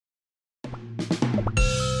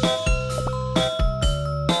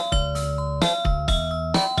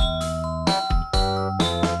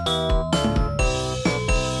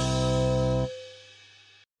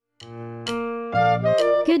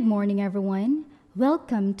morning, everyone.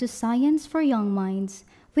 Welcome to Science for Young Minds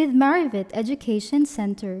with Marivit Education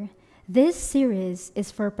Center. This series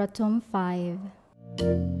is for Pratom 5.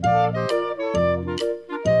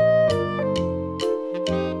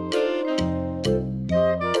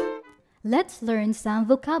 Let's learn some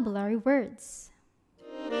vocabulary words.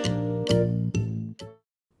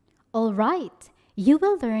 All right, you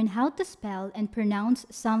will learn how to spell and pronounce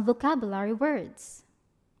some vocabulary words.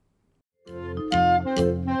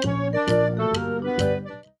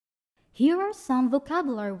 Here are some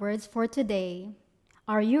vocabulary words for today.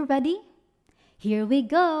 Are you ready? Here we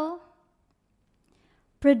go.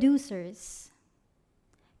 Producers,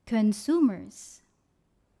 consumers,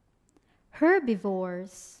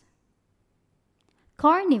 herbivores,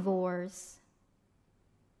 carnivores,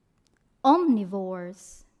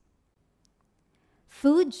 omnivores,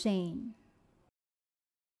 food chain.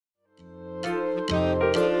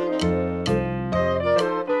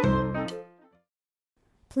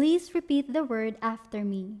 Please repeat the word after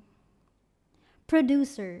me.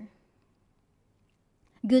 Producer.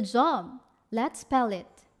 Good job. Let's spell it.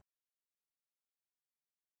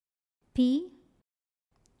 P-R-O-D-U-C-E-R.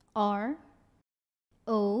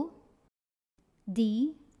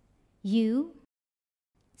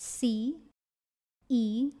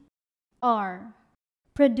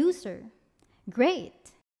 Producer.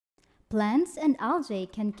 Great. Plants and algae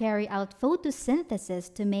can carry out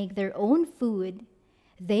photosynthesis to make their own food.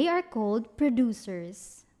 They are called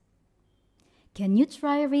producers. Can you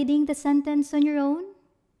try reading the sentence on your own?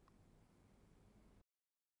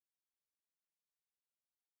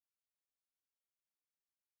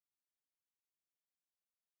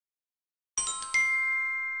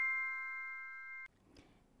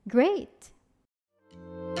 Great!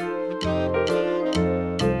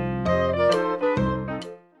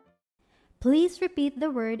 Please repeat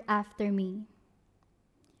the word after me.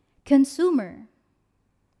 Consumer.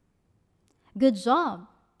 Good job.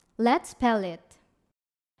 Let's spell it.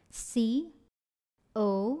 C-O-N-S-U-M-E-R.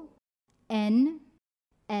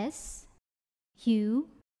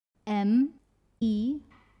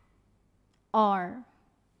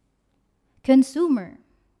 Consumer.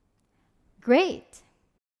 Great.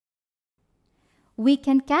 We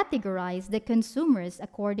can categorize the consumers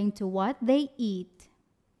according to what they eat.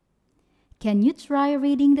 Can you try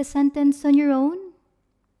reading the sentence on your own?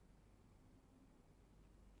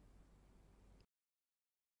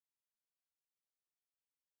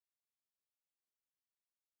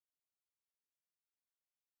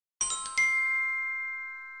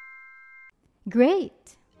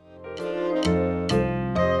 Great!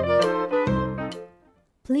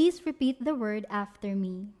 Please repeat the word after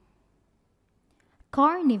me.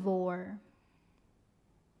 Carnivore.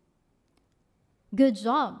 Good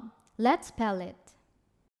job. Let's spell it.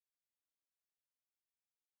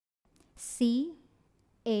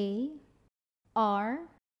 C-A-R-N-I-V-O-R-E.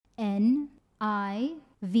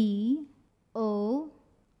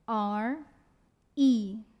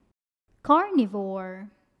 Carnivore.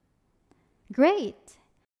 Great!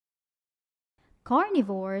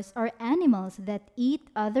 Carnivores are animals that eat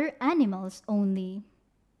other animals only.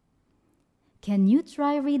 Can you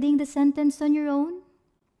try reading the sentence on your own?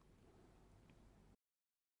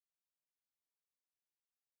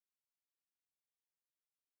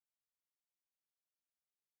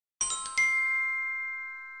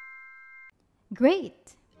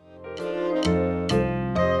 Great!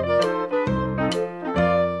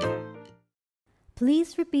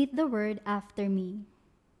 Please repeat the word after me.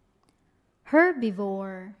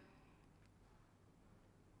 Herbivore.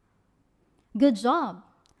 Good job.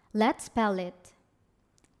 Let's spell it.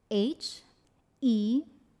 H-E-R-B-I-V-O-R-E.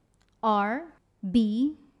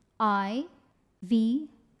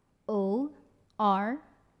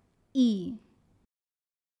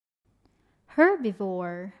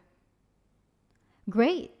 Herbivore.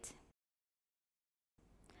 Great!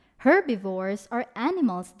 Herbivores are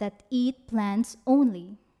animals that eat plants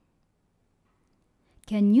only.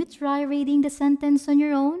 Can you try reading the sentence on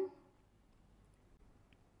your own?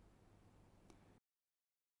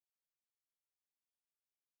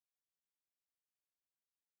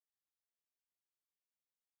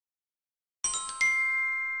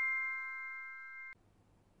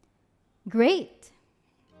 Great!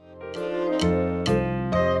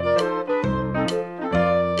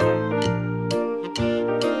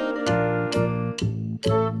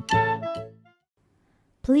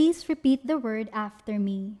 Please repeat the word after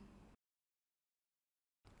me.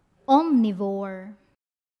 Omnivore.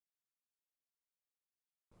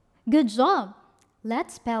 Good job.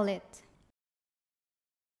 Let's spell it.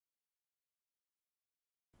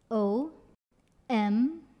 O-M-N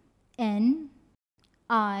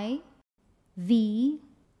I V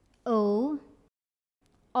O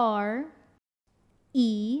R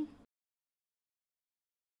E.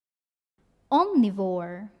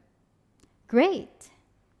 Omnivore. Great!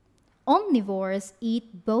 Omnivores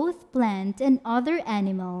eat both plant and other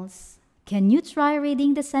animals. Can you try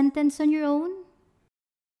reading the sentence on your own?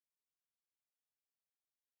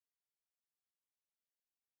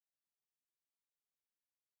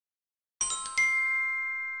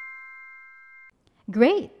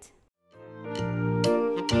 Great!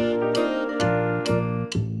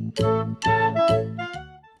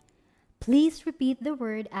 Please repeat the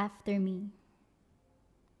word after me.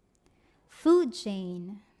 Food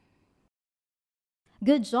chain.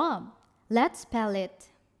 Good job. Let's spell it.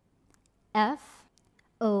 F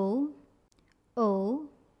O O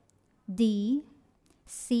D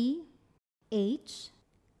C H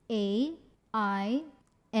A I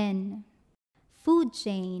N. Food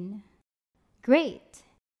chain. Great.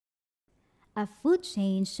 A food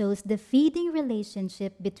chain shows the feeding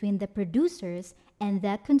relationship between the producers and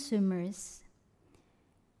the consumers.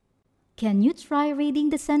 Can you try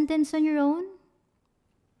reading the sentence on your own?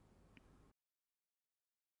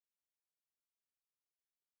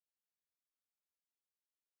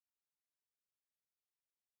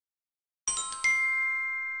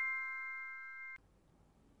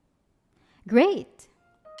 Great!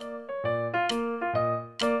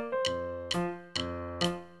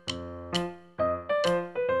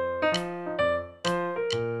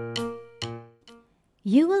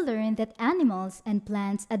 You will learn that animals and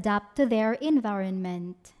plants adapt to their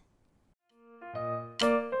environment.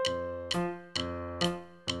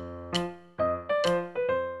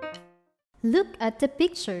 Look at the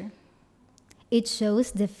picture. It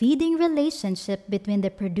shows the feeding relationship between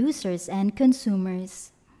the producers and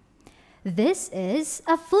consumers. This is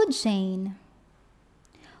a food chain.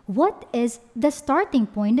 What is the starting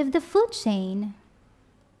point of the food chain?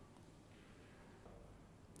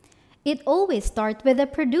 It always starts with the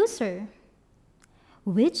producer.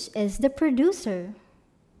 Which is the producer?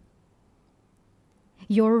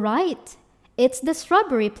 You're right. It's the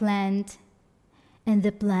strawberry plant. And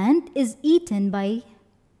the plant is eaten by...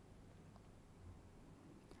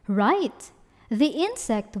 Right. The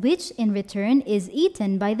insect, which in return is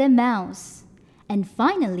eaten by the mouse. And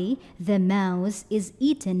finally, the mouse is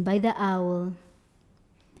eaten by the owl.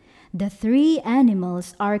 The three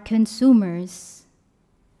animals are consumers.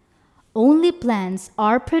 Only plants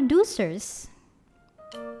are producers.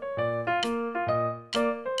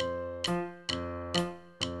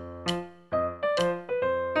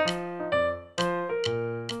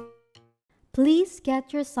 Please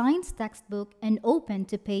get your science textbook and open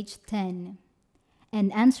to page 10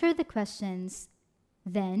 and answer the questions.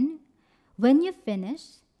 Then, when you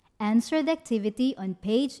finish, answer the activity on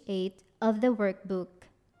page 8 of the workbook.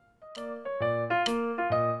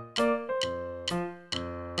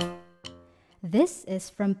 This is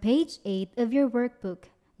from page 8 of your workbook,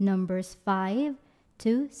 numbers 5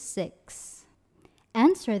 to 6.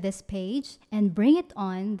 Answer this page and bring it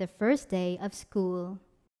on the first day of school.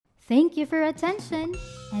 Thank you for your attention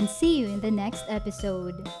and see you in the next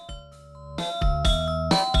episode.